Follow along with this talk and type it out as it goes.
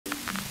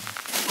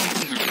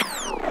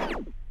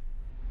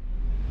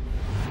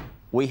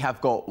We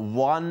have got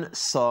one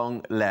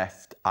song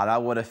left and I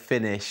want to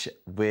finish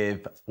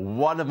with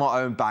one of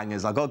my own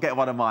bangers. I've got to get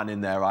one of mine in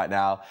there right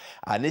now.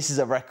 And this is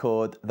a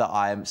record that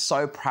I am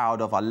so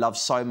proud of. I love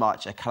so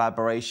much, a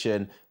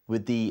collaboration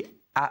with the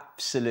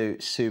absolute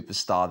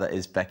superstar that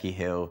is Becky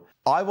Hill.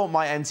 I want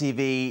my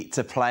MTV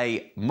to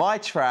play my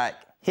track,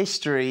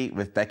 History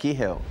with Becky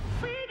Hill.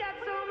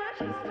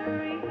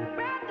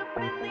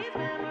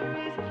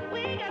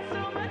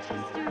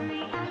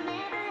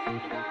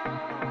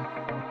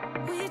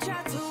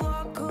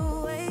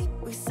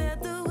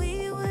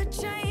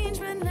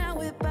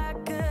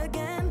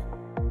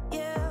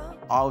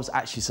 I was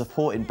actually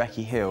supporting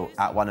Becky Hill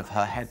at one of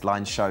her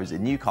headline shows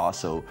in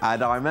Newcastle.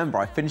 And I remember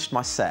I finished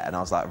my set and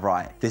I was like,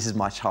 right, this is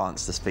my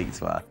chance to speak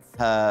to her.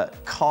 Her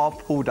car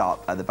pulled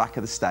up at the back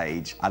of the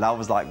stage and I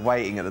was like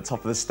waiting at the top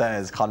of the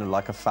stairs, kind of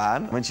like a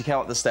fan. When she came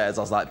up the stairs,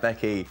 I was like,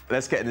 Becky,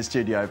 let's get in the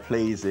studio,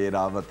 please. You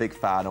know, I'm a big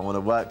fan. I want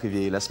to work with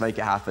you. Let's make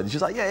it happen. She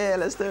was like, yeah,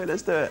 let's do it,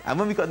 let's do it. And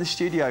when we got in the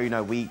studio, you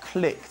know, we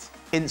clicked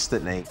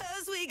instantly.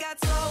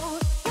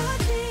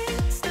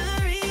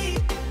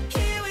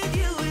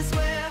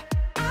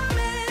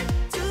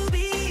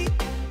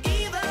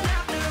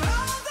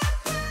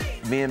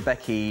 Me and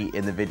Becky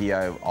in the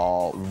video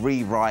are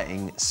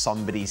rewriting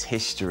somebody's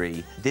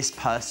history. This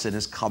person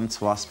has come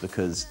to us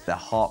because they're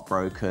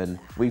heartbroken.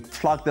 We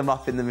plug them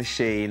up in the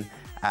machine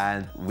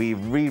and we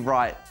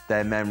rewrite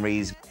their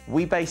memories.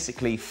 We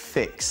basically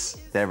fix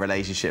their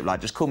relationship. Like,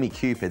 just call me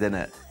Cupid,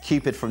 innit?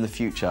 Cupid from the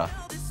future.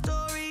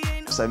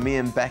 So me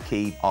and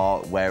Becky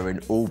are wearing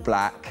all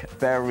black,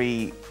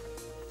 very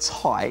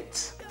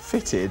tight,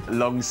 fitted,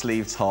 long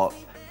sleeve top.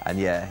 And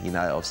yeah, you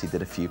know, obviously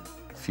did a few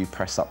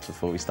press-ups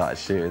before we started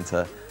shooting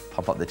to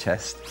pump up the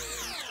chest.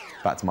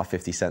 Back to my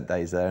 50 Cent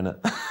days there, innit?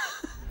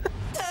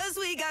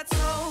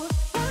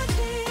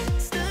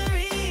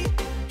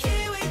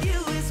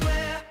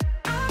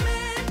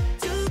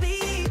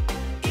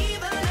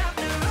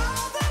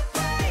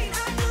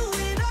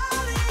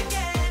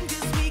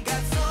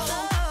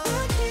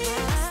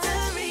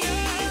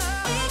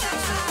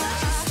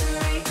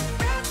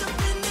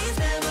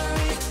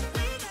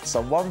 So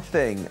one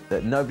thing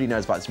that nobody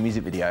knows about this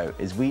music video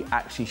is we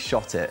actually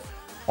shot it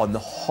on the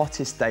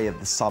hottest day of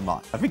the summer.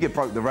 I think it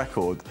broke the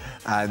record,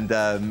 and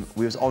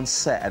we was on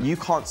set, and you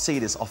can't see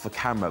this off a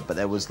camera, but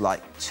there was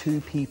like 2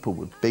 people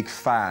with big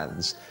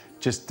fans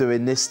just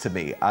doing this to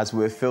me as we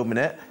were filming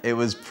it. It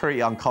was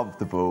pretty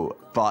uncomfortable,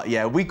 but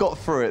yeah, we got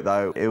through it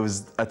though. It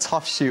was a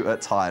tough shoot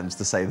at times,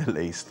 to say the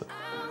least.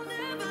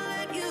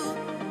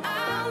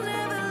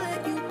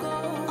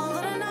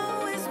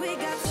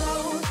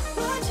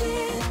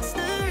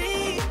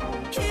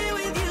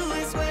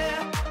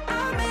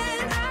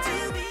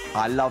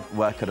 I love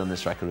working on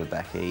this record with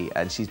Becky,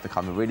 and she's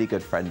become a really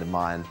good friend of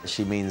mine.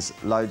 She means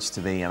loads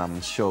to me, and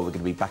I'm sure we're going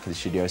to be back in the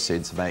studio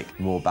soon to make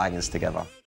more bangers together.